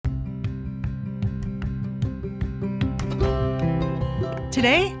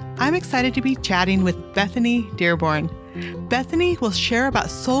Today, I'm excited to be chatting with Bethany Dearborn. Bethany will share about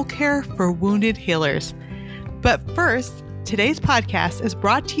soul care for wounded healers. But first, today's podcast is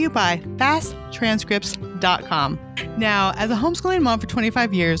brought to you by FastTranscripts.com. Now, as a homeschooling mom for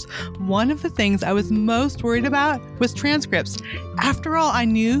 25 years, one of the things I was most worried about was transcripts. After all, I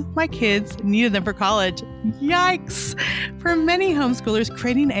knew my kids needed them for college. Yikes! For many homeschoolers,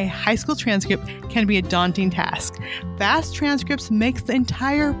 creating a high school transcript can be a daunting task. Fast Transcripts makes the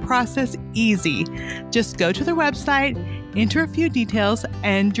entire process easy. Just go to their website, enter a few details,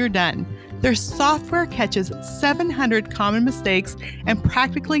 and you're done. Their software catches 700 common mistakes and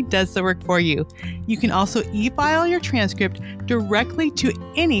practically does the work for you. You can also e-file your transcript directly to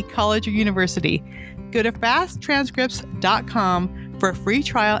any college or university. Go to fasttranscripts.com for a free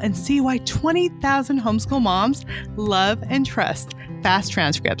trial and see why 20,000 homeschool moms love and trust Fast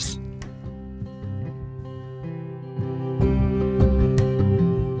Transcripts.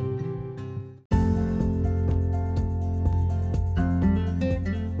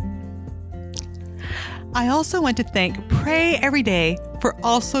 I also want to thank Pray Every Day for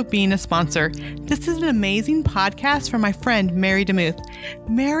also being a sponsor. This is an amazing podcast from my friend, Mary DeMuth.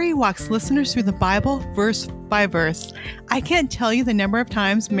 Mary walks listeners through the Bible verse by verse. I can't tell you the number of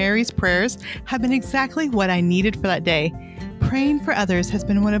times Mary's prayers have been exactly what I needed for that day. Praying for others has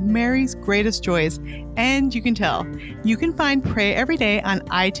been one of Mary's greatest joys, and you can tell. You can find Pray Every Day on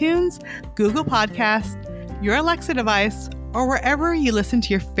iTunes, Google Podcasts, your Alexa device, or wherever you listen to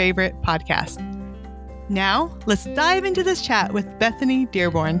your favorite podcast. Now, let's dive into this chat with Bethany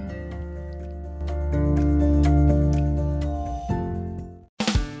Dearborn.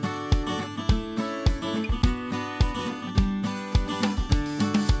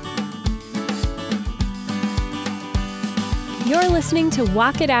 You're listening to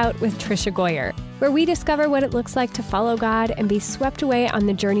Walk It Out with Tricia Goyer, where we discover what it looks like to follow God and be swept away on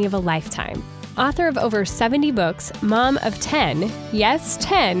the journey of a lifetime. Author of over 70 books, mom of 10, yes,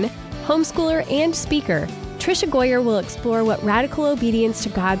 10, homeschooler and speaker, Tricia Goyer will explore what radical obedience to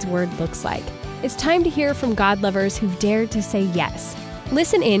God's Word looks like. It's time to hear from God lovers who've dared to say yes.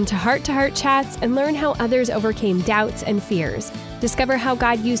 Listen in to heart chats and learn how others overcame doubts and fears. Discover how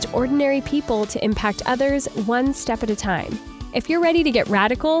God used ordinary people to impact others one step at a time. If you're ready to get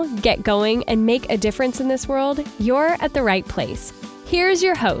radical, get going, and make a difference in this world, you're at the right place. Here's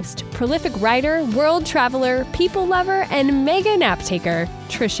your host, prolific writer, world traveler, people lover, and mega nap taker,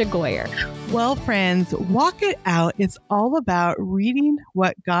 Tricia Goyer. Well, friends, Walk It Out is all about reading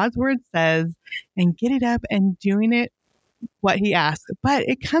what God's Word says and getting up and doing it what He asks. But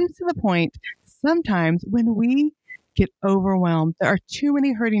it comes to the point sometimes when we get overwhelmed. There are too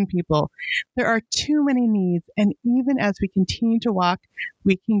many hurting people. There are too many needs. And even as we continue to walk,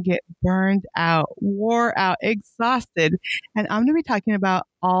 we can get burned out, wore out, exhausted. And I'm going to be talking about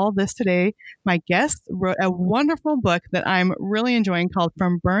all this today. My guest wrote a wonderful book that I'm really enjoying called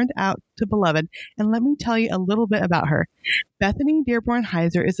From Burned Out to Beloved. And let me tell you a little bit about her. Bethany Dearborn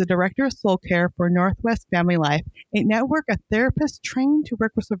Heiser is the Director of Soul Care for Northwest Family Life, a network of therapists trained to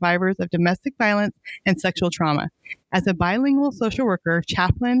work with survivors of domestic violence and sexual trauma. As a bilingual social worker,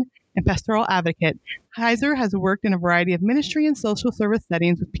 chaplain, and pastoral advocate, Heiser has worked in a variety of ministry and social service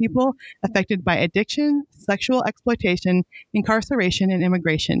settings with people affected by addiction, sexual exploitation, incarceration, and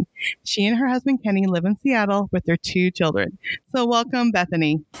immigration. She and her husband, Kenny, live in Seattle with their 2 children. So welcome,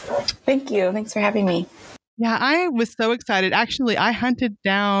 Bethany. Thank you. Thanks for having me. Yeah, I was so excited. Actually, I hunted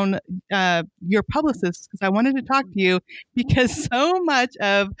down your publicist because I wanted to talk to you because so much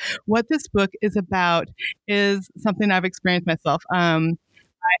of what this book is about is something I've experienced myself.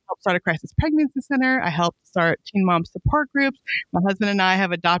 I helped start a crisis pregnancy center. I helped start teen mom support groups. My husband and I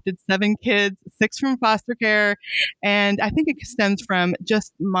have adopted 7 kids, 6 from foster care. And I think it stems from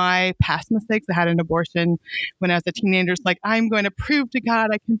just my past mistakes. I had an abortion when I was a teenager. It's like, I'm going to prove to God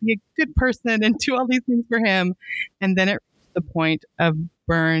I can be a good person and do all these things for Him. And then it reached the point of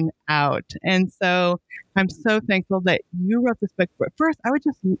burnout. And so I'm so thankful that you wrote this book. But first, I would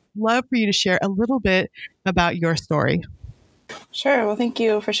just love for you to share a little bit about your story. Sure. Well, thank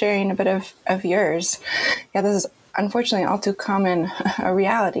you for sharing a bit of yours. Yeah, this is unfortunately all too common a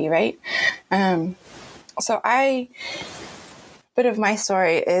reality, right? So a bit of my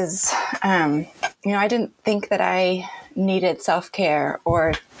story is, I didn't think that I needed self-care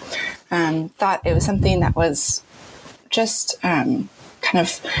or thought it was something that was just kind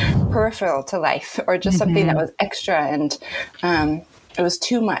of peripheral to life or just something that was extra and it was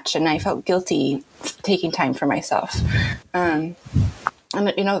too much and I felt guilty taking time for myself. And,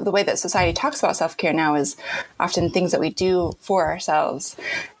 the way that society talks about self-care now is often things that we do for ourselves.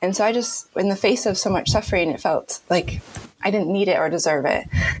 And so I just, in the face of so much suffering, it felt like didn't need it or deserve it.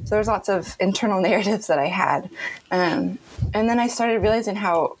 So there's lots of internal narratives that I had. And then I started realizing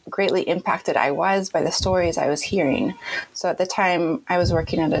how greatly impacted I was by the stories I was hearing. So at the time I was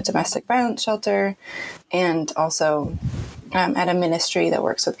working at a domestic violence shelter and also at a ministry that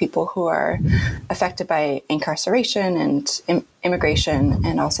works with people who are affected by incarceration and immigration,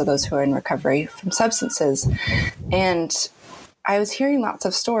 and also those who are in recovery from substances. And I was hearing lots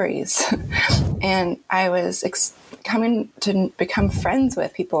of stories, and I was coming to become friends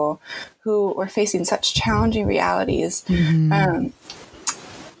with people who were facing such challenging realities. Mm-hmm.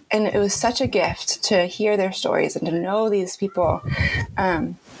 And it was such a gift to hear their stories and to know these people,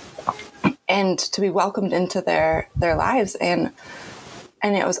 and to be welcomed into their lives. And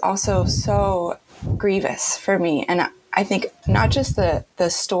it was also so grievous for me. And I think not just the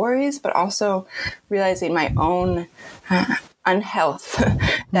stories, but also realizing my own unhealth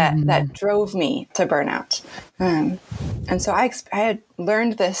that drove me to burnout. And so I had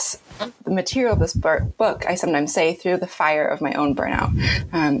learned the material of this book, I sometimes say, through the fire of my own burnout.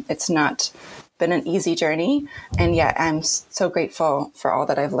 It's not been an easy journey, and yet I'm so grateful for all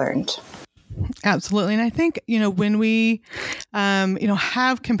that I've learned. Absolutely. And I think, when we,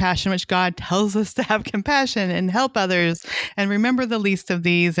 have compassion, which God tells us to have compassion and help others and remember the least of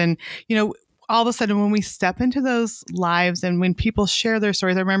these. And, all of a sudden, when we step into those lives and when people share their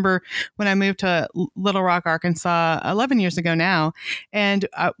stories, I remember when I moved to Little Rock, Arkansas, 11 years ago now, and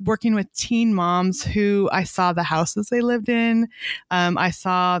working with teen moms who I saw the houses they lived in. I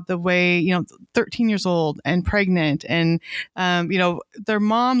saw the way, 13 years old and pregnant, and, their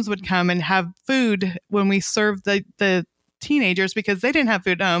moms would come and have food when we served the teenagers because they didn't have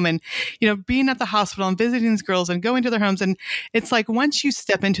food at home, and being at the hospital and visiting these girls and going to their homes. And it's like, once you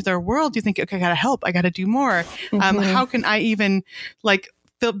step into their world, you think, okay, I gotta help, I gotta do more. How can I even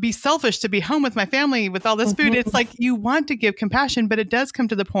be selfish to be home with my family with all this food? It's like, you want to give compassion, but it does come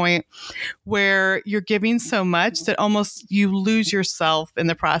to the point where you're giving so much that almost you lose yourself in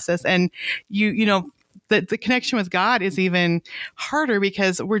the process. And the connection with God is even harder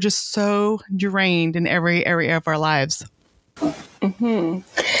because we're just so drained in every area of our lives. Mm-hmm.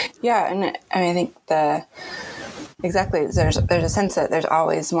 Yeah. And I think exactly, there's a sense that there's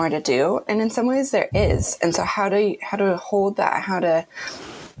always more to do. And in some ways there is. And so how to hold that, how to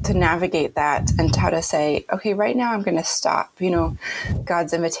navigate that, and how to say, okay, right now I'm going to stop,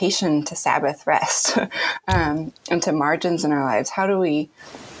 God's invitation to Sabbath rest, and to margins in our lives. How do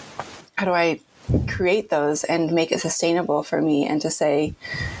I create those and make it sustainable for me, and to say,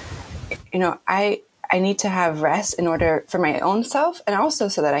 I need to have rest in order for my own self, and also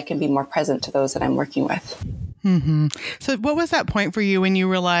so that I can be more present to those that I'm working with. Mm-hmm. So what was that point for you when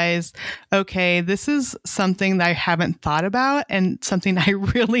you realized, okay, this is something that I haven't thought about and something I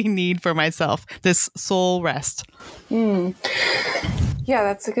really need for myself, this soul rest? Yeah,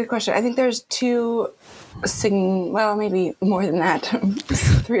 that's a good question. I think there's maybe more than that,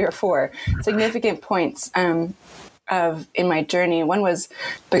 3 or 4 significant points in my journey. One was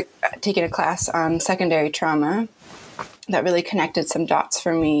taking a class on secondary trauma that really connected some dots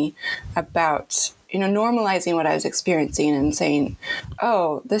for me about, normalizing what I was experiencing and saying,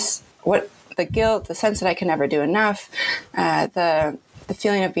 the guilt, the sense that I can never do enough, the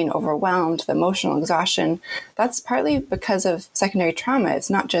feeling of being overwhelmed, the emotional exhaustion, that's partly because of secondary trauma. It's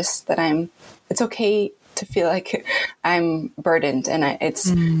not just that it's okay to feel like I'm burdened, and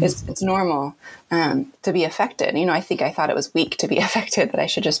it's normal to be affected. I think I thought it was weak to be affected, that I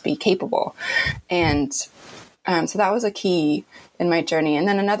should just be capable. And so that was a key in my journey. And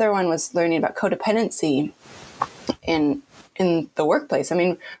then another one was learning about codependency in the workplace. I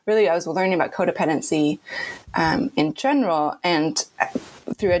mean, really, I was learning about codependency in general, and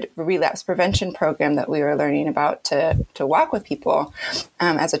through a relapse prevention program that we were learning about to walk with people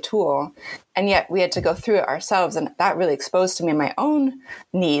as a tool. And yet we had to go through it ourselves. And that really exposed to me my own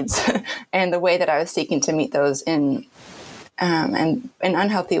needs and the way that I was seeking to meet those in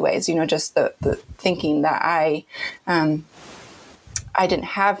unhealthy ways, just the thinking that I didn't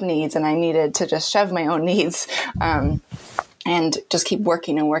have needs and I needed to just shove my own needs and just keep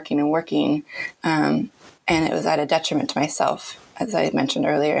working and working and working. And it was at a detriment to myself, as I mentioned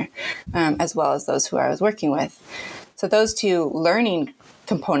earlier, as well as those who I was working with. So those 2 learning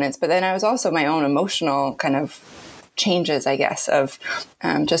components, but then I was also my own emotional kind of changes, I guess, of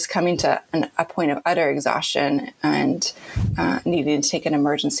just coming to a point of utter exhaustion and needing to take an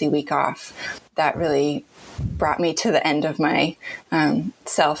emergency week off. That really brought me to the end of my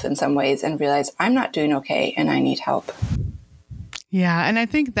self in some ways, and realized I'm not doing okay and I need help. Yeah. And I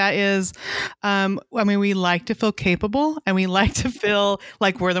think that is, we like to feel capable and we like to feel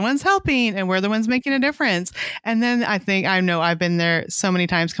like we're the ones helping and we're the ones making a difference. And then I know I've been there so many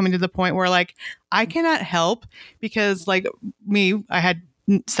times coming to the point where like, I cannot help because like I had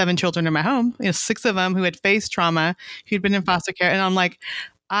 7 children in my home, 6 of them who had faced trauma, who'd been in foster care. And I'm like,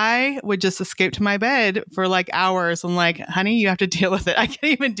 I would just escape to my bed for like hours. I'm like, honey, you have to deal with it. I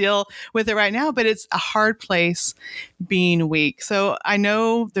can't even deal with it right now, but it's a hard place being weak. So I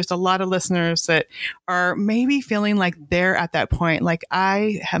know there's a lot of listeners that are maybe feeling like they're at that point. Like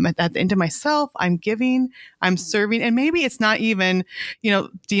I am at the end of myself. I'm giving, I'm serving. And maybe it's not even,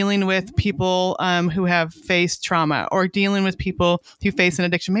 dealing with people who have faced trauma or dealing with people who face an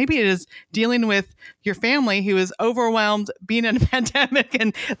addiction. Maybe it is dealing with your family who is overwhelmed being in a pandemic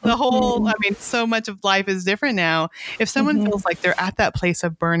and the whole, so much of life is different now. If someone feels like they're at that place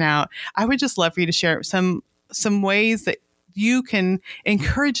of burnout, I would just love for you to share some ways that you can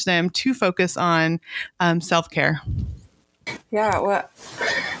encourage them to focus on self-care. Yeah, well,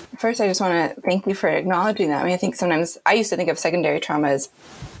 first I just want to thank you for acknowledging that. I think sometimes I used to think of secondary trauma as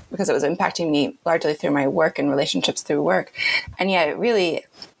because it was impacting me largely through my work and relationships through work. And yet it really,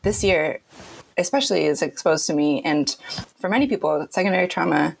 this year, especially is exposed to me. And for many people, secondary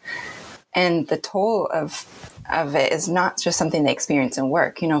trauma and the toll of it is not just something they experience in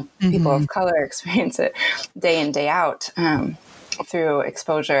work. People of color experience it day in, day out through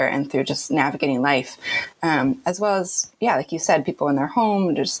exposure and through just navigating life, as well as, like you said, people in their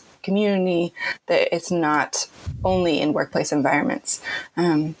home, just community, that it's not only in workplace environments.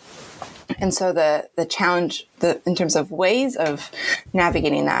 And so the challenge in terms of ways of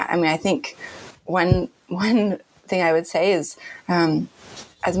navigating that, I think one thing I would say is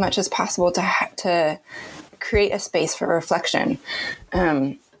as much as possible to create a space for reflection.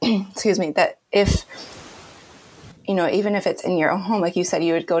 That if, even if it's in your own home, like you said,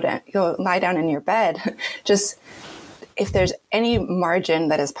 you would go lie down in your bed, just if there's any margin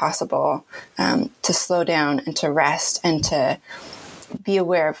that is possible to slow down and to rest and to be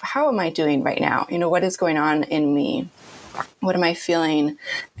aware of how am I doing right now? What is going on in me? What am I feeling?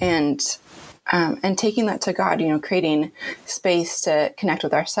 And taking that to God, creating space to connect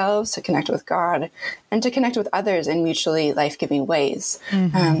with ourselves, to connect with God, and to connect with others in mutually life-giving ways.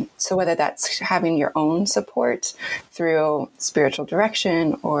 So whether that's having your own support through spiritual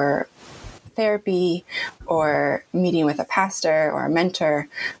direction or therapy or meeting with a pastor or a mentor,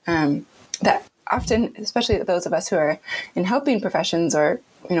 that often, especially those of us who are in helping professions or,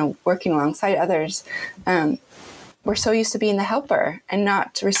 working alongside others, we're so used to being the helper and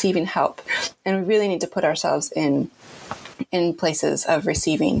not receiving help. And we really need to put ourselves in places of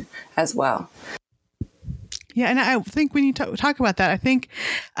receiving as well. Yeah. And I think when you talk about that, I think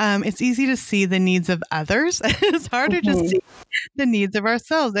it's easy to see the needs of others. It's harder to see the needs of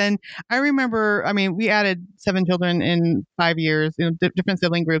ourselves. And I remember, we added 7 children in 5 years, different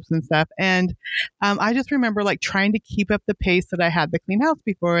sibling groups and stuff. And I just remember like trying to keep up the pace that I had the clean house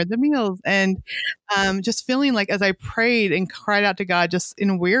before the meals. And just feeling like as I prayed and cried out to God, just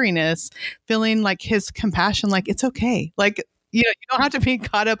in weariness, feeling like his compassion, like it's okay. Like, you don't have to be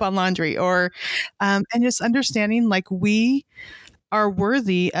caught up on laundry or, and just understanding like we are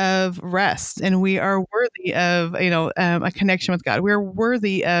worthy of rest and we are worthy of, a connection with God. We're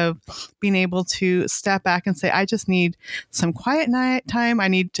worthy of being able to step back and say, I just need some quiet night time. I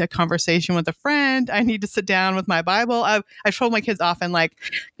need a conversation with a friend. I need to sit down with my Bible. I've told my kids often, like,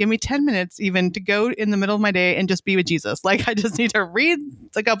 give me 10 minutes even to go in the middle of my day and just be with Jesus. Like, I just need to read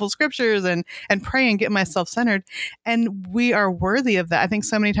a couple scriptures and pray and get myself centered. And we are worthy of that. I think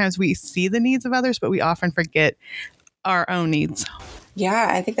so many times we see the needs of others, but we often forget our own needs. Yeah,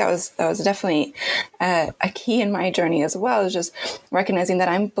 I think that was definitely a key in my journey as well, is just recognizing that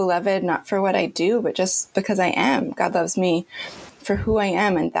I'm beloved, not for what I do, but just because I am. God loves me for who I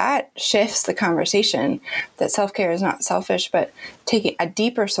am. And that shifts the conversation, that self-care is not selfish, but taking a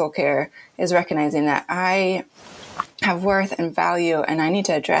deeper soul care is recognizing that I have worth and value and I need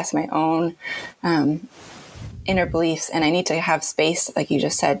to address my own inner beliefs, and I need to have space, like you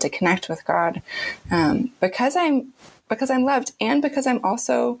just said, to connect with God, because I'm loved and because I'm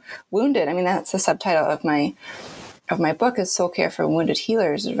also wounded. That's the subtitle of my book, is Soul Care for Wounded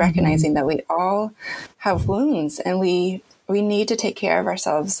Healers, is recognizing that we all have wounds and we need to take care of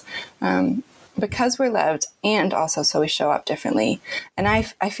ourselves because we're loved, and also so we show up differently. And I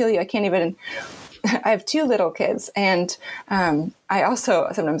feel you. I can't even. I have 2 little kids, and I also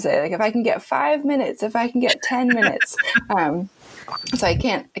sometimes say, like, if I can get 5 minutes, if I can get 10 minutes, so I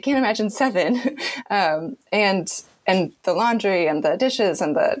can't imagine 7, and the laundry and the dishes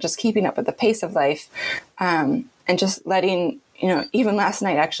and the just keeping up with the pace of life, and just letting even last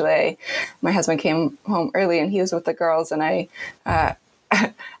night, actually, my husband came home early and he was with the girls, and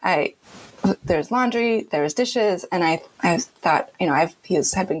there's laundry, there was dishes, and I thought, he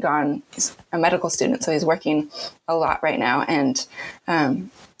had been gone. He's a medical student, so he's working a lot right now, and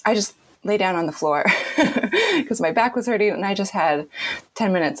I just lay down on the floor because my back was hurting, and I just had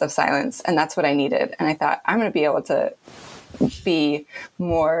 10 minutes of silence, and that's what I needed. And I thought, I'm going to be able to be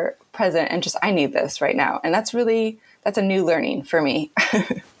more present, and I need this right now. And that's a new learning for me.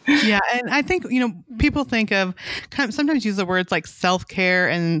 Yeah. And I think, people think of sometimes use the words like self-care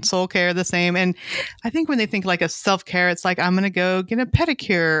and soul care the same. And I think when they think like of self-care, it's like, I'm going to go get a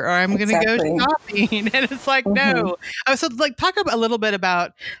pedicure, or I'm going to go shopping. And it's like, no. So talk a little bit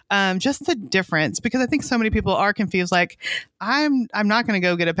about just the difference, because I think so many people are confused. Like, I'm not going to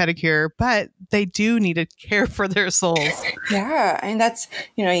go get a pedicure, but they do need to care for their souls. Yeah. And that's,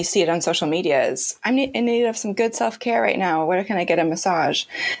 you see it on social media is, I'm in need of some good self-care right now. Where can I get a massage?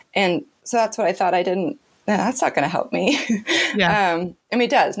 And so that's what I thought. That's not going to help me. Yeah. It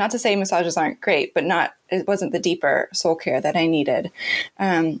does. Not to say massages aren't great, but it wasn't the deeper soul care that I needed.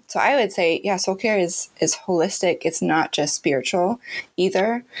 So I would say, soul care is holistic. It's not just spiritual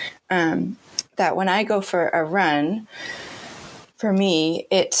either. That when I go for a run, for me,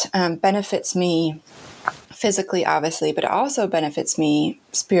 it benefits me physically, obviously, but it also benefits me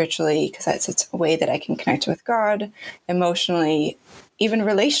spiritually, because it's a way that I can connect with God, emotionally, even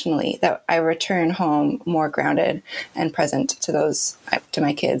relationally, that I return home more grounded and present to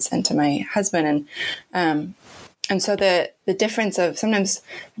my kids and to my husband. And so the difference of sometimes,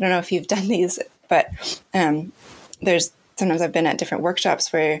 I don't know if you've done these, but sometimes I've been at different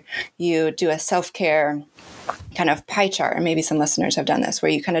workshops where you do a self-care kind of pie chart, and maybe some listeners have done this,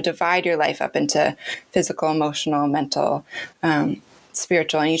 where you kind of divide your life up into physical, emotional, mental,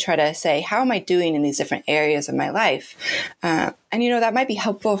 spiritual, and you try to say, how am I doing in these different areas of my life? And that might be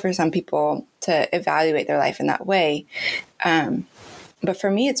helpful for some people to evaluate their life in that way. But for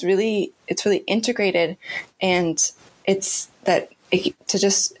me, it's really integrated, and it's that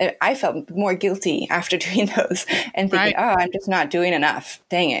I felt more guilty after doing those and thinking, I'm just not doing enough.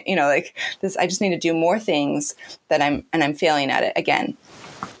 Dang it. Like this, I just need to do more things and I'm failing at it again.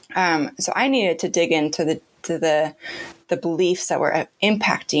 So I needed to dig into the beliefs that were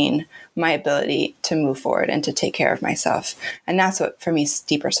impacting my ability to move forward and to take care of myself. And that's what, for me,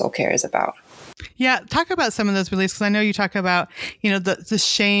 deeper soul care is about. Yeah. Talk about some of those beliefs, because I know you talk about, the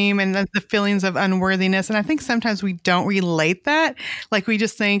shame and the feelings of unworthiness. And I think sometimes we don't relate that. Like, we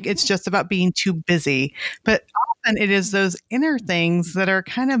just think it's just about being too busy. But often it is those inner things that are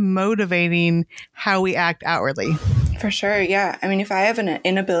kind of motivating how we act outwardly. For sure. Yeah. If I have an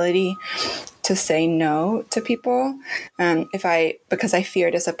inability to say no to people, because I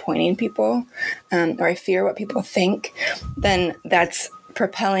fear disappointing people, or I fear what people think, then that's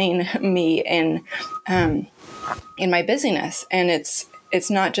propelling me in my busyness. And it's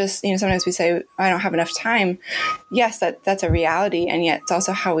not just, sometimes we say, I don't have enough time. Yes, that's a reality. And yet it's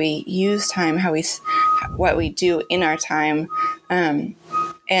also how we use time, what we do in our time.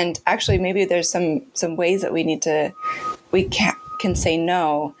 And actually, maybe there's some ways that we can say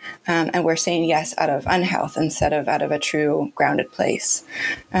no, and we're saying yes out of unhealth instead of out of a true grounded place.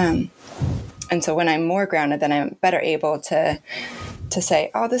 And so when I'm more grounded, then I'm better able to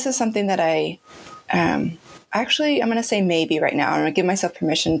say, oh, this is something that I'm going to say maybe right now. I'm going to give myself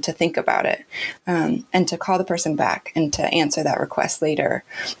permission to think about it, and to call the person back and to answer that request later.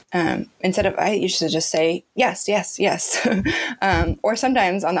 Instead of, I used to just say, yes, yes, yes. Or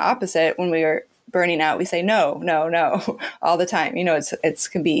sometimes on the opposite, when we are burning out, we say, no, no, no, all the time.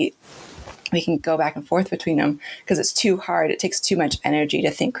 We can go back and forth between them because it's too hard. It takes too much energy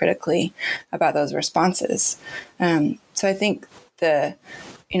to think critically about those responses. So I think that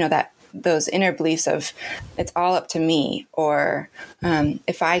those inner beliefs of it's all up to me, or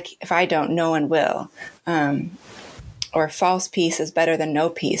if I don't, no one will, or false peace is better than no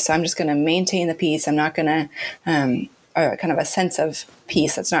peace. So I'm just going to maintain the peace. I'm not going to, or kind of a sense of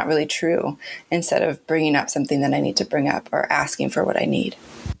peace that's not really true, instead of bringing up something that I need to bring up or asking for what I need.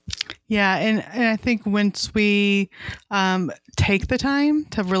 Yeah. And I think once we take the time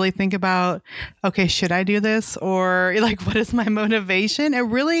to really think about, okay, should I do this? Or like, what is my motivation? It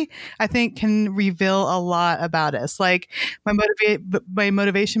really, I think, can reveal a lot about us. Like my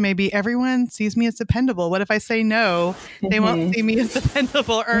motivation may be everyone sees me as dependable. What if I say no? They won't see me as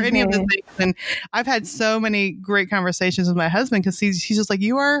dependable, or any of the things. And I've had so many great conversations with my husband, because he's just like,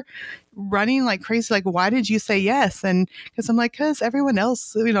 you are running like crazy. Like, why did you say yes? And because I'm like, because everyone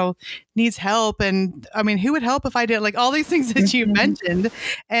else, needs help. And I mean, who would help if I did? Like all these things that you mentioned,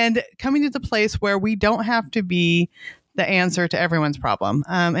 and coming to the place where we don't have to be the answer to everyone's problem.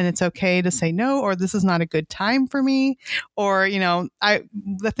 And it's okay to say no, or this is not a good time for me. Or,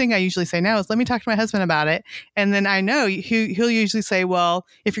 the thing I usually say now is, let me talk to my husband about it. And then I know he'll usually say, well,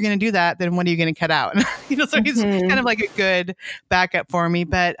 if you're going to do that, then what are you going to cut out? So he's kind of like a good backup for me.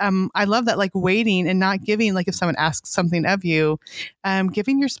 But I love that, like waiting and not giving, like if someone asks something of you,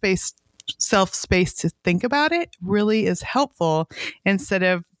 giving your self space to think about it really is helpful, instead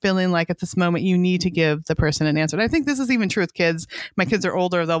of feeling like at this moment you need to give the person an answer. And I think this is even true with kids. My kids are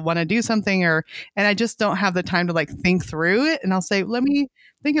older, they'll want to do something, and I just don't have the time to like think through it. And I'll say, let me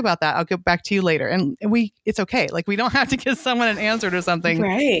think about that. I'll get back to you later. And it's okay. Like, we don't have to give someone an answer to something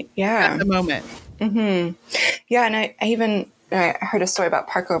right. Yeah. at the moment. Mm-hmm. Yeah. And I heard a story about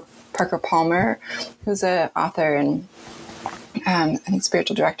Parker Palmer, who's an author and I think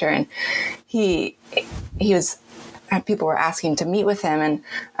spiritual director, and he was, people were asking to meet with him, and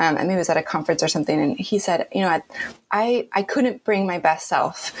maybe it was at a conference or something, and he said, I couldn't bring my best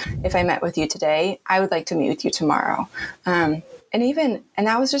self if I met with you today. I would like to meet with you tomorrow. And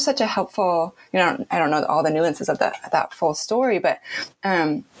that was just such a helpful, I don't know all the nuances of that full story, but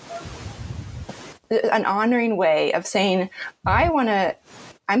an honoring way of saying,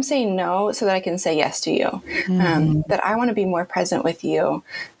 I'm saying no so that I can say yes to you, that I want to be more present with you.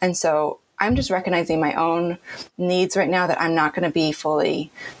 And so I'm just recognizing my own needs right now, that I'm not going to be fully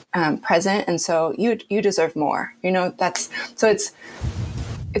present. And so you deserve more, so it's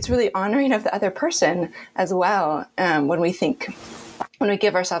really honoring of the other person as well. When we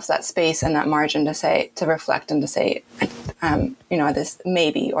give ourselves that space and that margin to reflect and to say, this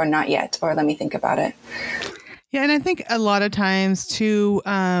maybe, or not yet, or let me think about it. Yeah. And I think a lot of times too,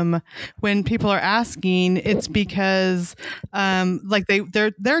 when people are asking, it's because, like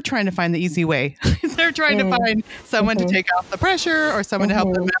they're trying to find the easy way. They're trying to find someone to take off the pressure, or someone to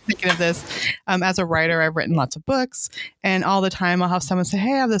help them. I'm thinking of this, as a writer, I've written lots of books, and all the time I'll have someone say,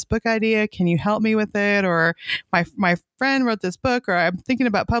 hey, I have this book idea. Can you help me with it? Or my friend wrote this book, or I'm thinking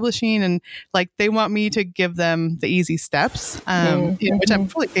about publishing, and like they want me to give them the easy steps, which I'm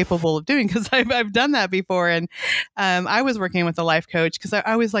fully capable of doing, because I've done that before. And I was working with a life coach, because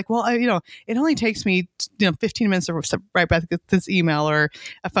I was like, well, it only takes me 15 minutes to write back this email or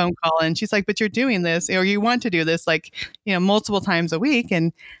a phone call. And she's like, but you're doing this, or you want to do this, like, multiple times a week.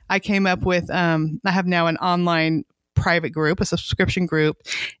 And I came up with, I have now an online private group, a subscription group,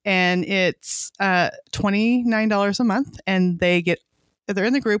 and it's $29 a month, and they're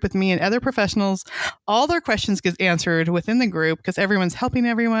in the group with me and other professionals. All their questions get answered within the group, because everyone's helping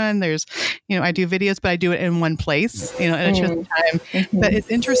everyone. There's, I do videos, but I do it in one place, at a chosen time. But it's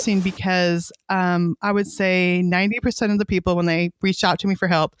interesting because I would say 90% of the people, when they reach out to me for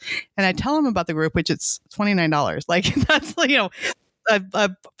help and I tell them about the group, which it's $29, like that's, a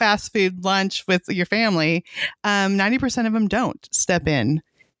fast food lunch with your family, 90% of them don't step in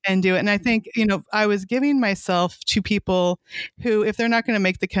and do it. And I think, I was giving myself to people who, if they're not going to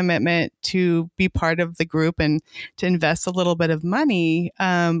make the commitment to be part of the group and to invest a little bit of money,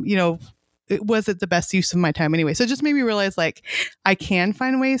 was it the best use of my time anyway? So it just made me realize, like, I can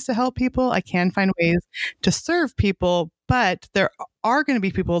find ways to help people. I can find ways to serve people, but there are going to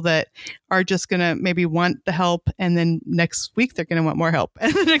be people that are just going to maybe want the help, and then next week they're going to want more help,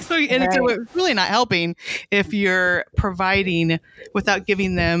 and the next week, and so it's really not helping if you're providing without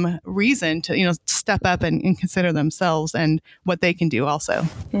giving them reason to step up and consider themselves and what they can do also.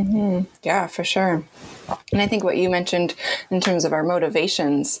 Yeah, for sure. And I think what you mentioned in terms of our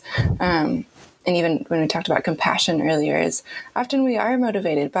motivations, and even when we talked about compassion earlier, is often we are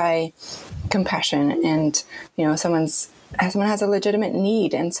motivated by compassion, and someone has a legitimate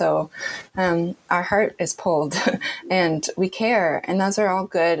need, and so our heart is pulled and we care, and those are all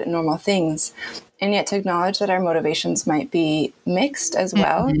good, normal things. And yet to acknowledge that our motivations might be mixed as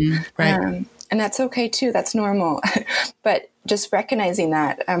well. Right. And that's okay too. That's normal. But just recognizing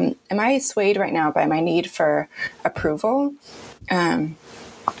that, am I swayed right now by my need for approval?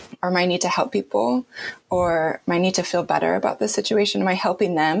 Or my need to help people, or my need to feel better about this situation? Am I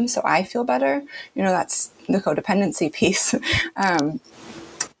helping them so I feel better? That's the codependency piece.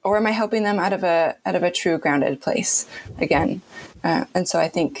 Or am I helping them out of a true grounded place again? And so I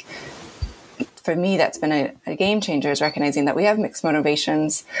think for me, that's been a game changer, is recognizing that we have mixed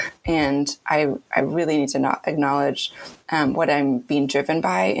motivations, and I really need to not acknowledge what I'm being driven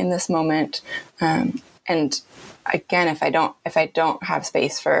by in this moment. And again, if I don't have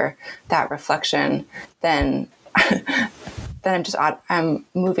space for that reflection, then I'm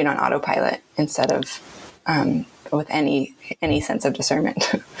moving on autopilot instead of with any sense of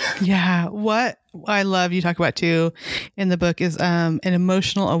discernment. Yeah. What I love you talk about too in the book is an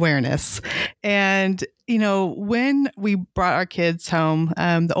emotional awareness. And, when we brought our kids home,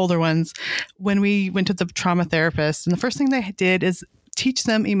 the older ones, when we went to the trauma therapist, and the first thing they did is teach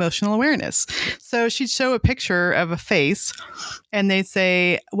them emotional awareness. So she'd show a picture of a face and they'd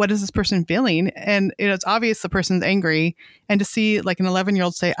say, what is this person feeling? And it's obvious the person's angry. And to see like an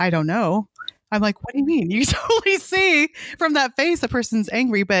 11-year-old say, I don't know. I'm like, what do you mean? You totally see from that face the person's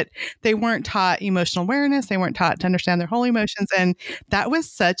angry, but they weren't taught emotional awareness. They weren't taught to understand their whole emotions. And that was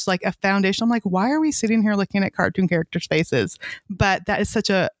such like a foundation. I'm like, why are we sitting here looking at cartoon characters' faces? But that is such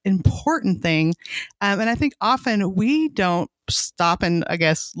an important thing. And I think often we don't stop and I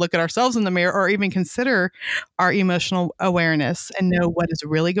guess look at ourselves in the mirror or even consider our emotional awareness and know what is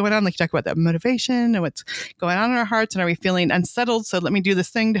really going on. Like you talk about that motivation and what's going on in our hearts, and are we feeling unsettled? So let me do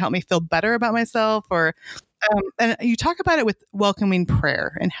this thing to help me feel better about myself. Or and you talk about it with welcoming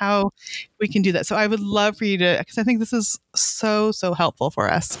prayer and how we can do that. So I would love for you to, because I think this is so helpful for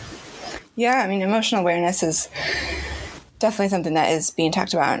us. Yeah, I mean, emotional awareness is definitely something that is being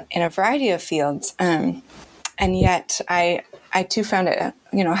talked about in a variety of fields. And yet I too found it,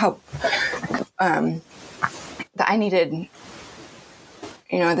 help, that I needed,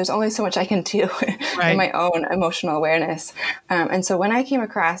 there's only so much I can do in my own emotional awareness. And so when I came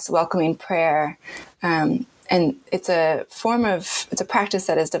across welcoming prayer, and it's a practice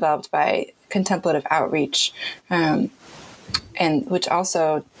that is developed by contemplative outreach, and which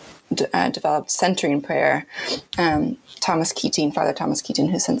also developed centering prayer. Father Thomas Keating,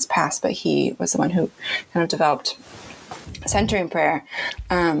 who's since passed, but he was the one who kind of developed centering prayer.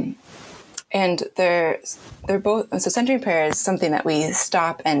 And they're both, so centering prayer is something that we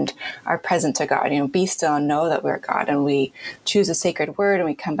stop and are present to God, be still and know that we're God. And we choose a sacred word and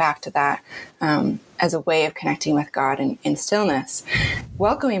we come back to that as a way of connecting with God in stillness.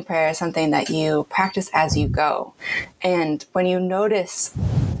 Welcoming prayer is something that you practice as you go. And when you notice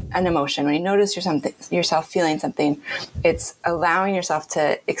an emotion, when you notice yourself feeling something, it's allowing yourself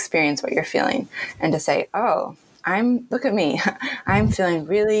to experience what you're feeling and to say, oh, look at me. I'm feeling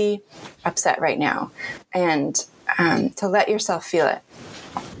really upset right now. And to let yourself feel it.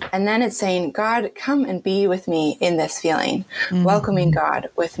 And then it's saying, God, come and be with me in this feeling, welcoming God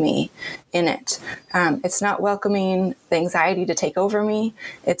with me in it. It's not welcoming the anxiety to take over me.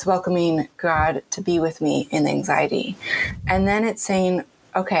 It's welcoming God to be with me in the anxiety. And then it's saying,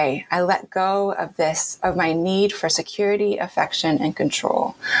 okay, I let go of my need for security, affection, and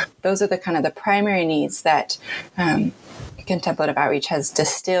control. Those are the kind of the primary needs that contemplative outreach has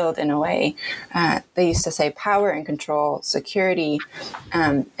distilled in a way. They used to say power and control, security,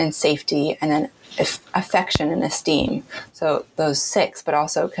 and safety, and then affection and esteem. So those 6, but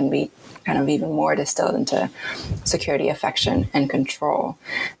also can be kind of even more distilled into security, affection, and control.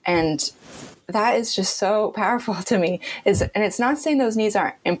 And that is just so powerful to me. And it's not saying those needs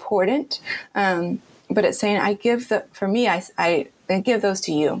aren't important, but it's saying I give I give those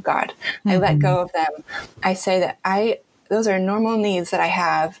to you, God. I let go of them. I say that those are normal needs that I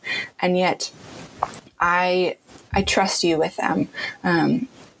have, and yet I trust you with them. And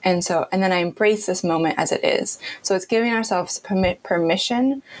then I embrace this moment as it is. So it's giving ourselves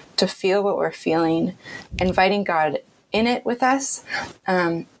permission to feel what we're feeling, inviting God in it with us,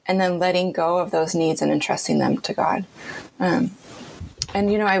 and then letting go of those needs and entrusting them to God. And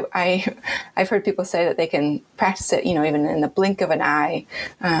I've heard people say that they can practice it, even in the blink of an eye.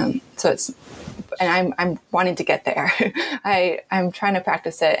 And I'm wanting to get there. I'm trying to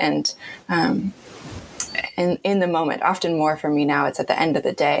practice it, and in the moment, often more for me now, it's at the end of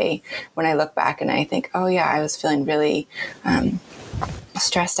the day when I look back and I think, oh yeah, I was feeling really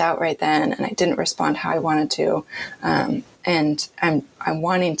stressed out right then, and I didn't respond how I wanted to. And I'm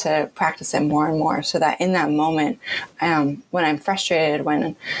wanting to practice it more and more, so that in that moment, when I'm frustrated,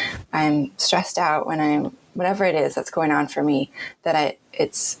 when I'm stressed out, whatever it is that's going on for me, that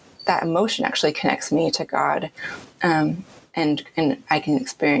that emotion actually connects me to God, and I can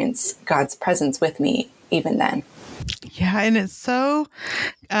experience God's presence with me even then. Yeah. And it's so,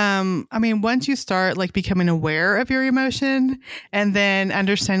 once you start like becoming aware of your emotion and then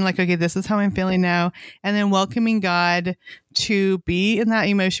understanding like, okay, this is how I'm feeling now, and then welcoming God to be in that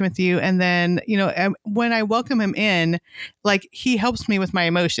emotion with you. And then, when I welcome him in, like he helps me with my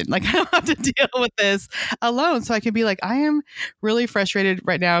emotion. Like I don't have to deal with this alone. So I can be like, I am really frustrated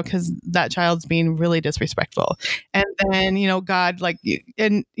right now because that child's being really disrespectful. And then, God, like,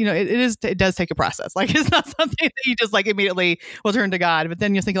 it does take a process. Like it's not something that you just like immediately will turn to God, but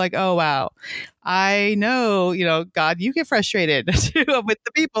then you're thinking like, oh, wow, I know, God, you get frustrated too with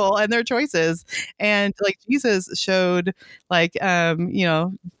the people and their choices. And like Jesus showed, like,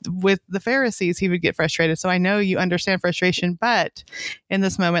 with the Pharisees, he would get frustrated. So I know you understand frustration, but in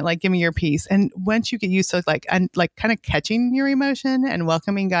this moment, like, give me your peace. And once you get used to like kind of catching your emotion and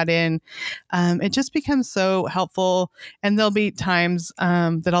welcoming God in, it just becomes so helpful. And there'll be times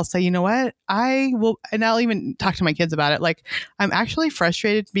that I'll say, you know what, I will, and I'll even talk to my kids about it. Like, I'm actually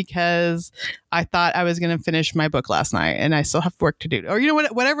frustrated because I thought I was going to finish my book last night and I still have work to do, or,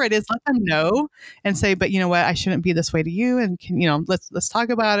 whatever it is, let them know and say, but you know what, I shouldn't be this way to you. And let's talk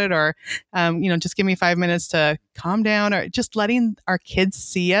about it. Or, just give me 5 minutes to calm down, or just letting our kids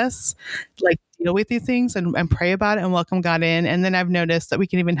see us like deal with these things and pray about it and welcome God in. And then I've noticed that we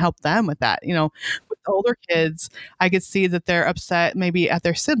can even help them with that. With older kids, I could see that they're upset maybe at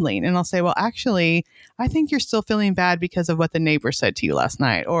their sibling. And I'll say, well, actually, I think you're still feeling bad because of what the neighbor said to you last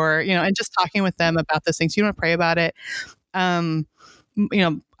night, or, and just talking with them about those things. You want to pray about it. 90%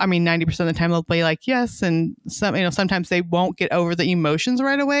 of the time they'll be like, yes. And sometimes they won't get over the emotions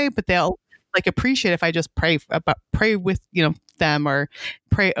right away, but they'll like appreciate if I just pray with, them, or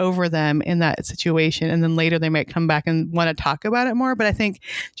pray over them in that situation. And then later they might come back and want to talk about it more. But I think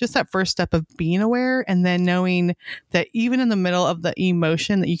just that first step of being aware, and then knowing that even in the middle of the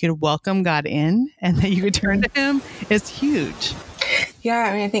emotion, that you could welcome God in and that you could turn to him, is huge. Yeah.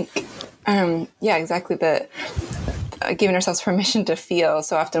 I mean, I think, exactly. Giving ourselves permission to feel.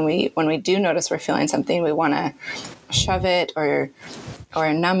 So often when we do notice we're feeling something, we want to shove it or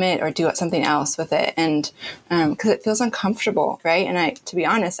numb it or do something else with it. And because it feels uncomfortable, right? And to be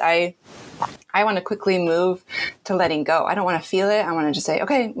honest, I want to quickly move to letting go. I don't want to feel it. I want to just say,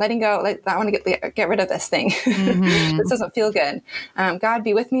 okay, letting go. I want to get rid of this thing. Mm-hmm. This doesn't feel good. God,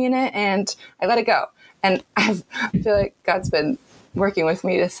 be with me in it. And I let it go. And I feel like God's been working with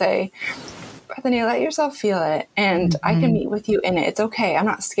me to say, Bethany, let yourself feel it, and I can meet with you in it. It's okay. I'm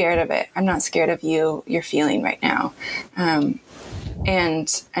not scared of it. I'm not scared of you're feeling right now. And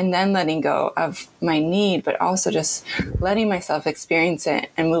then letting go of my need, but also just letting myself experience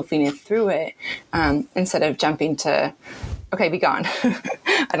it and moving it through it, instead of jumping to, okay, be gone.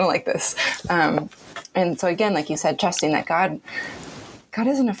 I don't like this. And so again, like you said, trusting that God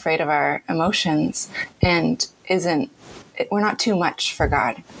isn't afraid of our emotions, and we're not too much for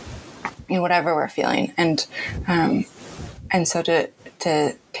God in whatever we're feeling. And so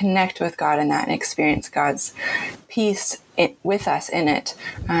to connect with God in that and experience God's peace with us in it,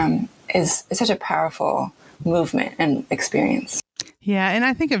 is such a powerful movement and experience. Yeah. And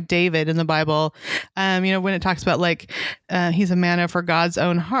I think of David in the Bible, when it talks about he's a man after God's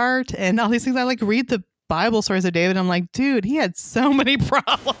own heart and all these things. I read the Bible stories of David. I'm like, dude, he had so many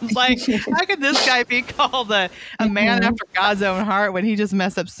problems. How could this guy be called a man after God's own heart when he just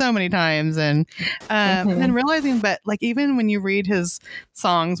messed up so many times? And then realizing that, even when you read his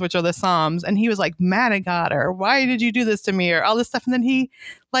songs, which are the Psalms, and he was mad at God, or why did you do this to me, or all this stuff, and then he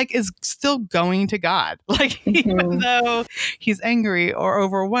is still going to God, even though he's angry or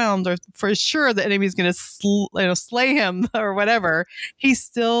overwhelmed, or for sure the enemy's going to slay him or whatever, he's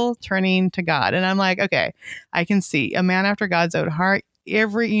still turning to God. And I'm like, okay, I can see a man after God's own heart.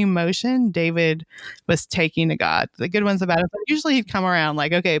 Every emotion David was taking to God, the good ones, the bad ones. Usually he'd come around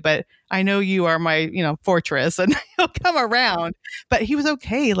okay, but I know you are my, fortress, and he'll come around. But he was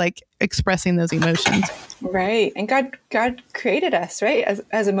okay, expressing those emotions. Right. And God created us, right,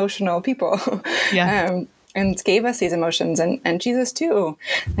 as emotional people. Yeah. And gave us these emotions, and Jesus too,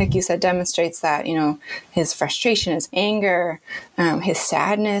 like you said, demonstrates that, his frustration, his anger, his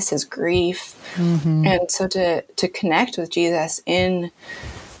sadness, his grief. Mm-hmm. And so to connect with Jesus in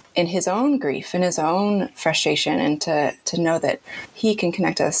his own grief, in his own frustration, and to know that he can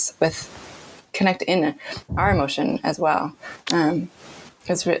connect in our emotion as well,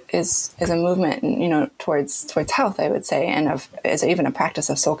 is a movement, towards health, I would say, and is even a practice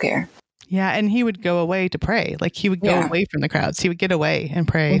of soul care. Yeah. And he would go away to pray. He would go away from the crowds. He would get away and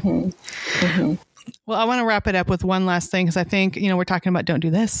pray. Mm-hmm. Mm-hmm. Well, I want to wrap it up with one last thing, because I think, we're talking about don't do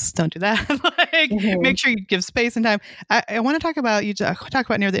this, don't do that. Make sure you give space and time. I want to talk about, you talk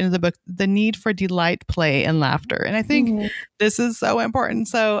about near the end of the book, the need for delight, play, and laughter. And I think this is so important.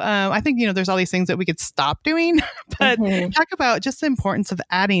 So I think, there's all these things that we could stop doing, but talk about just the importance of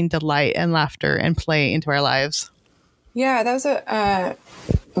adding delight and laughter and play into our lives. Yeah, that was a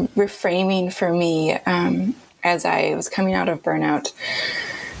reframing for me as I was coming out of burnout.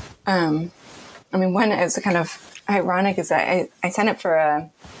 One is kind of ironic is that I signed up for a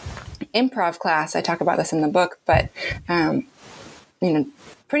improv class. I talk about this in the book, but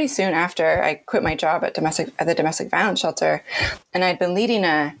pretty soon after I quit my job at the domestic violence shelter, and I'd been leading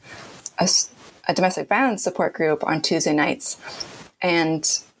a a domestic violence support group on Tuesday nights. And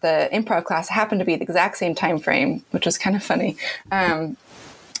the improv class happened to be the exact same time frame, which was kind of funny,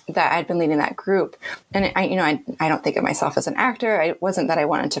 that I'd been leading that group. And I don't think of myself as an actor. It wasn't that I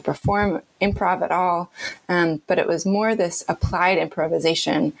wanted to perform improv at all. But it was more this applied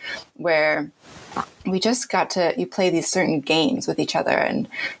improvisation where we just you play these certain games with each other, and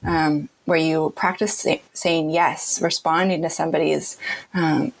where you practice saying yes, responding to somebody's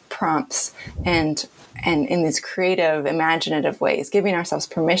prompts, and in these creative, imaginative ways, giving ourselves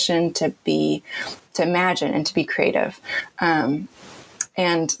permission to imagine and to be creative.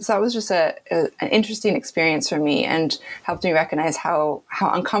 And so that was just an interesting experience for me, and helped me recognize how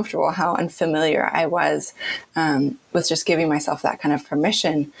uncomfortable, how unfamiliar I was with just giving myself that kind of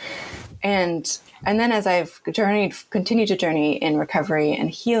permission. And then as I've continued to journey in recovery and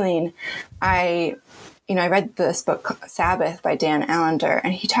healing, I read this book, Sabbath by Dan Allender,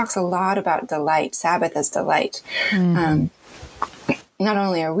 and he talks a lot about delight, Sabbath as delight. Mm-hmm. Not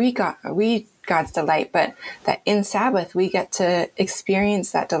only are we God's delight, but that in Sabbath we get to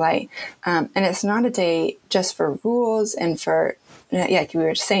experience that delight. And it's not a day just for rules and for, like we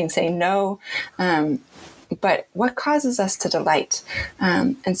were saying no, but what causes us to delight.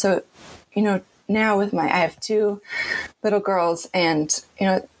 And so, now I have 2 little girls, and,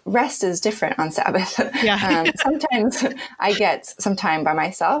 rest is different on Sabbath. Yeah. Sometimes I get some time by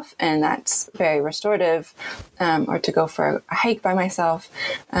myself, and that's very restorative, or to go for a hike by myself.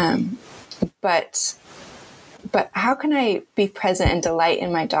 But how can I be present and delight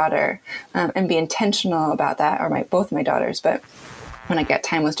in my daughter, and be intentional about that, or both my daughters, but when I get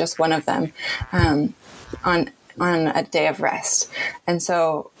time with just one of them, on a day of rest. And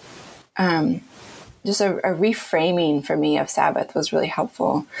so, just a reframing for me of Sabbath was really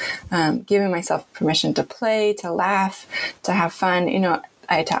helpful. Giving myself permission to play, to laugh, to have fun.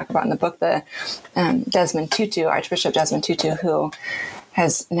 I talk about in the book the Desmond Tutu, Archbishop Desmond Tutu, who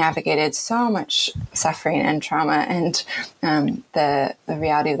has navigated so much suffering and trauma, and the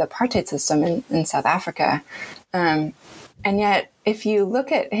reality of the apartheid system in South Africa. And yet, if you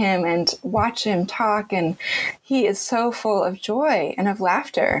look at him and watch him talk, and he is so full of joy and of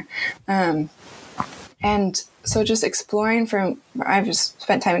laughter. And so just I've just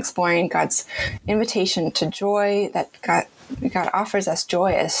spent time exploring God's invitation to joy, that God offers us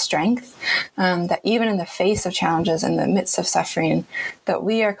joy as strength, that even in the face of challenges, in the midst of suffering, that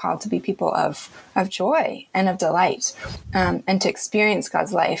we are called to be people of joy and of delight, and to experience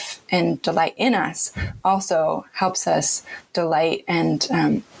God's life and delight in us also helps us delight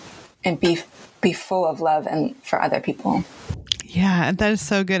and be full of love and for other people. Yeah, that is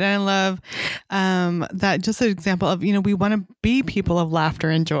so good. And I love that, just an example of, we want to be people of laughter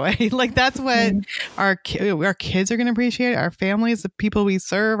and joy. Like that's what our kids are going to appreciate, our families, the people we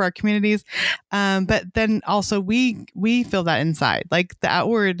serve, our communities. But then also we feel that inside, like the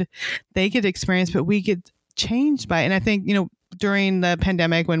outward, they get experience, but we get changed by it. And I think, during the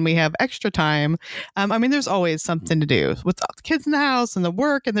pandemic, when we have extra time, there's always something to do with the kids in the house and the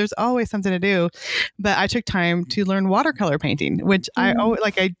work, and there's always something to do. But I took time to learn watercolor painting, which I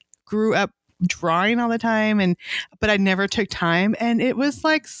grew up drawing all the time, but I never took time, and it was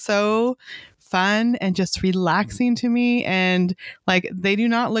like so fun and just relaxing to me. And like, they do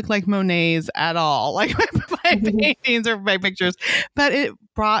not look like Monet's at all, like my paintings or my pictures, but it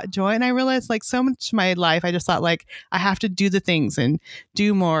brought joy. And I realized, like, so much of my life, I just thought, like, I have to do the things and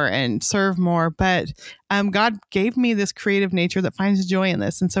do more and serve more. But God gave me this creative nature that finds joy in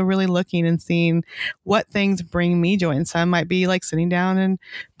this. And so really looking and seeing what things bring me joy. And some might be like sitting down and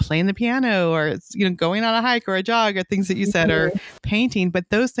playing the piano, or, going on a hike or a jog, or things that you said, or painting. But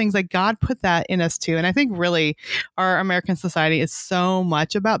those things, like, God put that in us too. And I think really our American society is so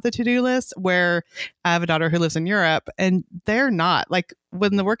much about the to-do list, where I have a daughter who lives in Europe, and they're not, like,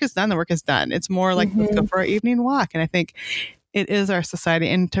 when the work is done, the work is done. It's more like, let's go for our evening walk. And I think it is our society,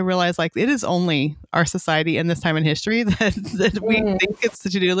 and to realize, like, it is only our society in this time in history that we think it's the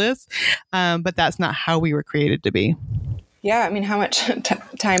to-do list, but that's not how we were created to be. Yeah, how much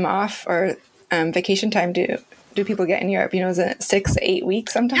time off or vacation time do people get in Europe? Is it 6 to 8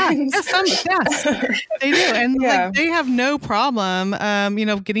 weeks sometimes? Yes, they do. And like, they have no problem,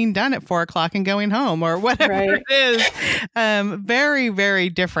 getting done at 4:00 and going home, or whatever it is. Very, very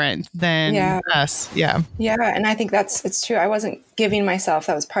different than us. Yeah. Yeah. And I think it's true. I wasn't giving myself,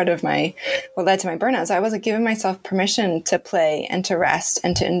 that was part of what led to my burnout. So I wasn't giving myself permission to play and to rest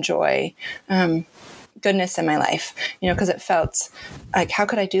and to enjoy, goodness in my life, because it felt like, how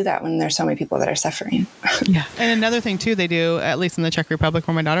could I do that when there's so many people that are suffering? Yeah. And another thing too, they do, at least in the Czech Republic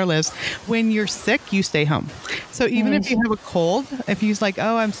where my daughter lives, when you're sick, you stay home. So even if you have a cold, if you're like,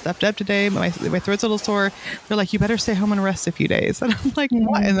 oh, I'm stuffed up today, my throat's a little sore, they're like, you better stay home and rest a few days. And I'm like,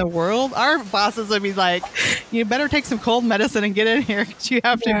 what in the world? Our bosses would be like, you better take some cold medicine and get in here because you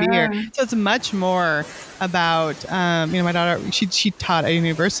have to be here. So it's much more about, my daughter, she taught at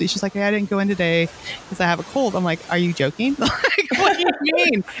university. She's like, hey, I didn't go in today because I have a cold. I'm like, are you joking? Like, what do you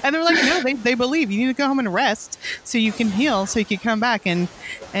mean? And they're like, no, they believe you need to go home and rest so you can heal, so you can come back and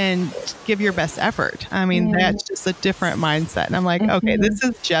give your best effort. I mean, that's just a different mindset. And I'm like, okay, this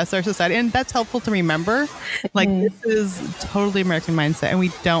is just our society. And that's helpful to remember. Like, this is totally American mindset, and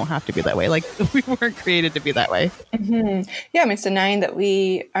we don't have to be that way. Like, we weren't created to be that way. Yeah, I mean, it's denying that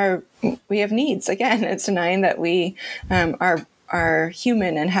we have needs. Again, it's denying that we are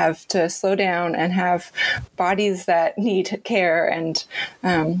human and have to slow down and have bodies that need care, and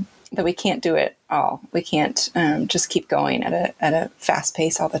that we can't do it all. We can't just keep going at a fast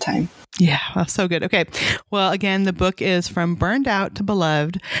pace all the time. Yeah, well, so good. Okay. Well, again, the book is From Burned Out to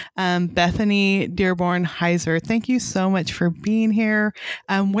Beloved. Bethany Dearborn Heiser, thank you so much for being here.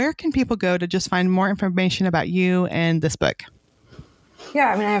 Where can people go to just find more information about you and this book?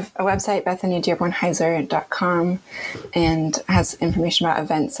 Yeah, I mean, I have a website, BethanyDearbornHeiser.com, and has information about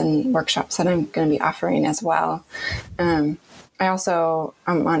events and workshops that I'm going to be offering as well. I also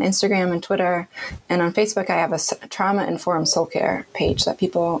am on Instagram and Twitter, and on Facebook, I have a trauma-informed soul care page that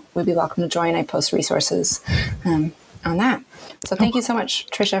people would be welcome to join. I post resources on that. So thank you so much,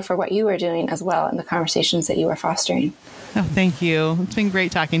 Tricia, for what you are doing as well and the conversations that you are fostering. Oh, thank you. It's been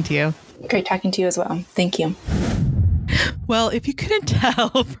great talking to you. Great talking to you as well. Thank you. Well, if you couldn't tell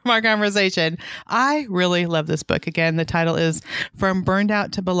from our conversation, I really love this book. Again, the title is From Burned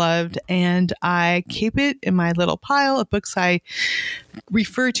Out to Beloved, and I keep it in my little pile of books I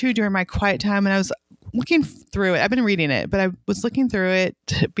refer to during my quiet time. And I was looking through it. I've been reading it, but I was looking through it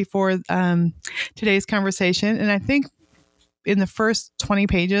before today's conversation. And I think in the first 20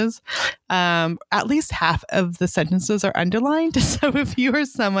 pages, at least half of the sentences are underlined. So if you are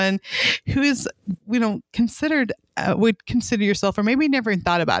someone who is, considered, would consider yourself, or maybe never even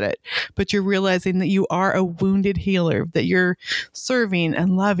thought about it, but you're realizing that you are a wounded healer, that you're serving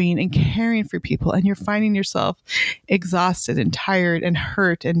and loving and caring for people, and you're finding yourself exhausted and tired and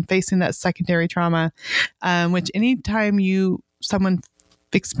hurt and facing that secondary trauma, which anytime someone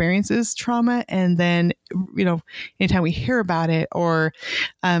experiences trauma, and then anytime we hear about it or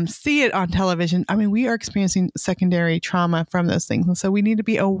see it on television, I mean, we are experiencing secondary trauma from those things, and so we need to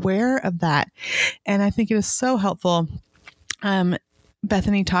be aware of that. And I think it is so helpful,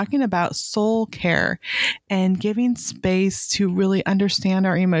 Bethany, talking about soul care and giving space to really understand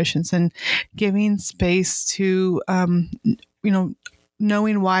our emotions, and giving space to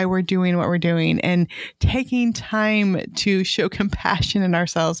knowing why we're doing what we're doing, and taking time to show compassion in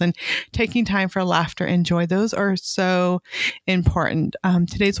ourselves, and taking time for laughter and joy. Those are so important.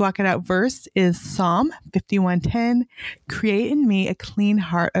 Today's Walk It Out verse is Psalm 51:10. Create in me a clean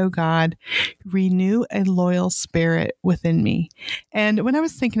heart, O God, renew a loyal spirit within me. And when I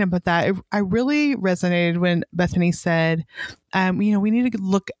was thinking about that, I really resonated when Bethany said, we need to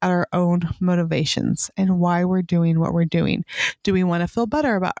look at our own motivations and why we're doing what we're doing. Do we want to feel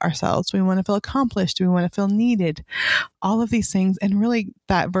better about ourselves? Do we want to feel accomplished? Do we want to feel needed? All of these things. And really,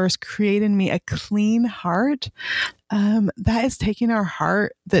 that verse, create in me a clean heart, that is taking our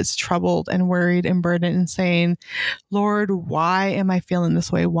heart that's troubled and worried and burdened and saying, Lord, why am I feeling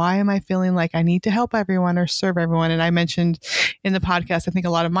this way? Why am I feeling like I need to help everyone or serve everyone? And I mentioned in the podcast, I think a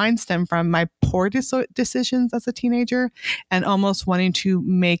lot of mine stem from my poor decisions as a teenager, and almost wanting to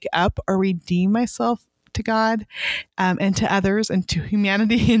make up or redeem myself to God, and to others, and to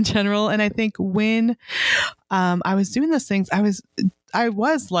humanity in general. And I think when I was doing those things, I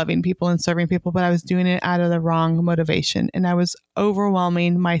was loving people and serving people, but I was doing it out of the wrong motivation. And I was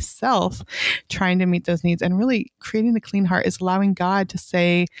overwhelming myself trying to meet those needs. And really, creating a clean heart is allowing God to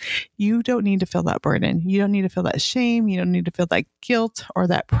say, you don't need to feel that burden. You don't need to feel that shame. You don't need to feel that guilt or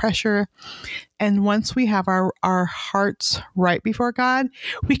that pressure. And once we have our hearts right before God,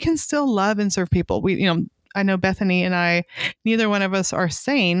 we can still love and serve people. I know Bethany and I, neither one of us are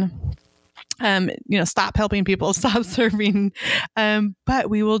saying, stop helping people, stop serving. But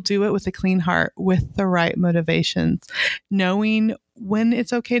we will do it with a clean heart, with the right motivations, knowing when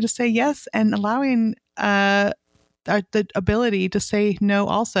it's okay to say yes, and allowing the ability to say no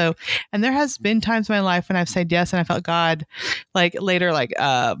also. And there has been times in my life when I've said yes, and I felt God later,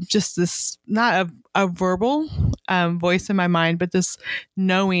 just this, not a verbal voice in my mind, but this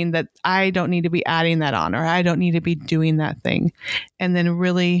knowing that I don't need to be adding that on, or I don't need to be doing that thing. And then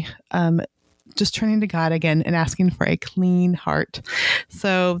really, just turning to God again and asking for a clean heart.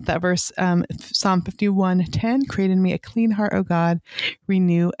 So that verse, Psalm 51:10, create in me a clean heart, O God,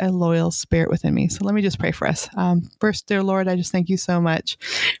 renew a loyal spirit within me. So let me just pray for us. First, dear Lord, I just thank you so much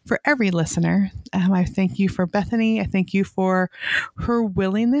for every listener. I thank you for Bethany. I thank you for her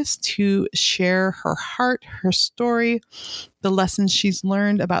willingness to share her heart, her story, the lessons she's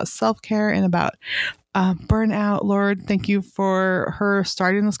learned about self-care and about burnout. Lord, thank you for her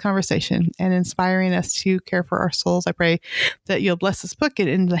starting this conversation and inspiring us to care for our souls. I pray that you'll bless this book, get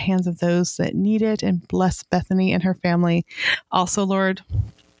it into the hands of those that need it, and bless Bethany and her family also, Lord.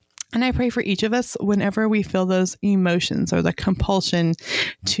 And I pray for each of us whenever we feel those emotions or the compulsion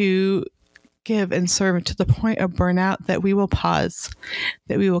to give and serve to the point of burnout, that we will pause,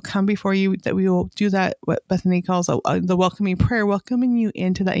 that we will come before you, that we will do that, what Bethany calls the welcoming prayer, welcoming you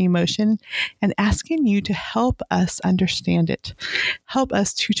into that emotion and asking you to help us understand it. Help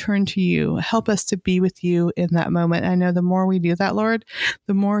us to turn to you. Help us to be with you in that moment. I know the more we do that, Lord,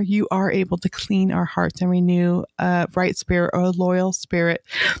 the more you are able to clean our hearts and renew a right spirit or a loyal spirit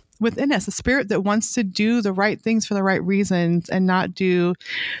within us, a spirit that wants to do the right things for the right reasons and not do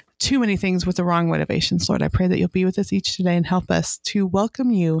too many things with the wrong motivations. Lord, I pray that you'll be with us each today and help us to welcome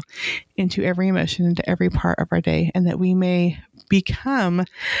you into every emotion, into every part of our day, and that we may become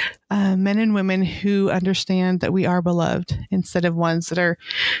men and women who understand that we are beloved instead of ones that are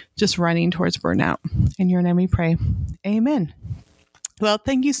just running towards burnout. In your name we pray. Amen. Well,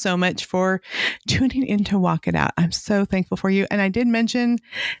 thank you so much for tuning in to Walk It Out. I'm so thankful for you. And I did mention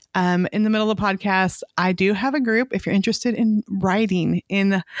in the middle of the podcast, I do have a group. If you're interested in writing,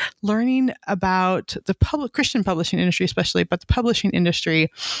 in learning about the Christian publishing industry, especially, but the publishing industry,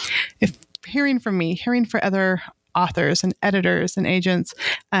 if hearing from me, hearing from other authors and editors and agents,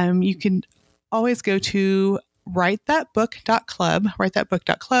 you can always go to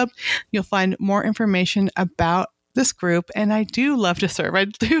writethatbook.club. You'll find more information about this group. And I do love to serve. I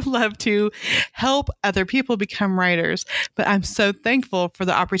do love to help other people become writers, but I'm so thankful for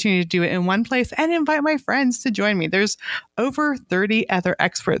the opportunity to do it in one place and invite my friends to join me. There's over 30 other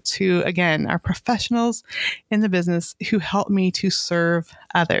experts who, again, are professionals in the business who help me to serve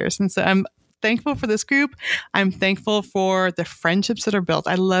others. And so I'm thankful for this group. I'm thankful for the friendships that are built.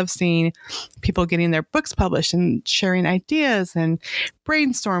 I love seeing people getting their books published and sharing ideas and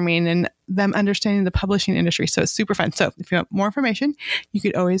brainstorming and them understanding the publishing industry. So it's super fun. So if you want more information, you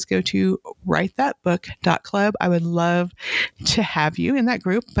could always go to writethatbook.club. I would love to have you in that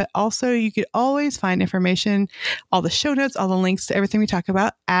group, but also you could always find information, all the show notes, all the links to everything we talk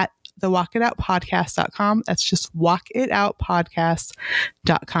about at the walkitoutpodcast.com. That's just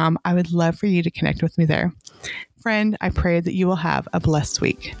walkitoutpodcast.com. I would love for you to connect with me there. Friend, I pray that you will have a blessed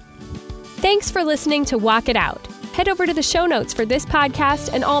week. Thanks for listening to Walk It Out. Head over to the show notes for this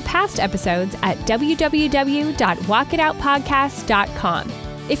podcast and all past episodes at www.walkitoutpodcast.com.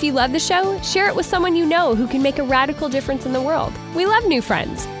 If you love the show, share it with someone you know who can make a radical difference in the world. We love new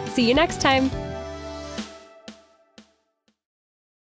friends. See you next time.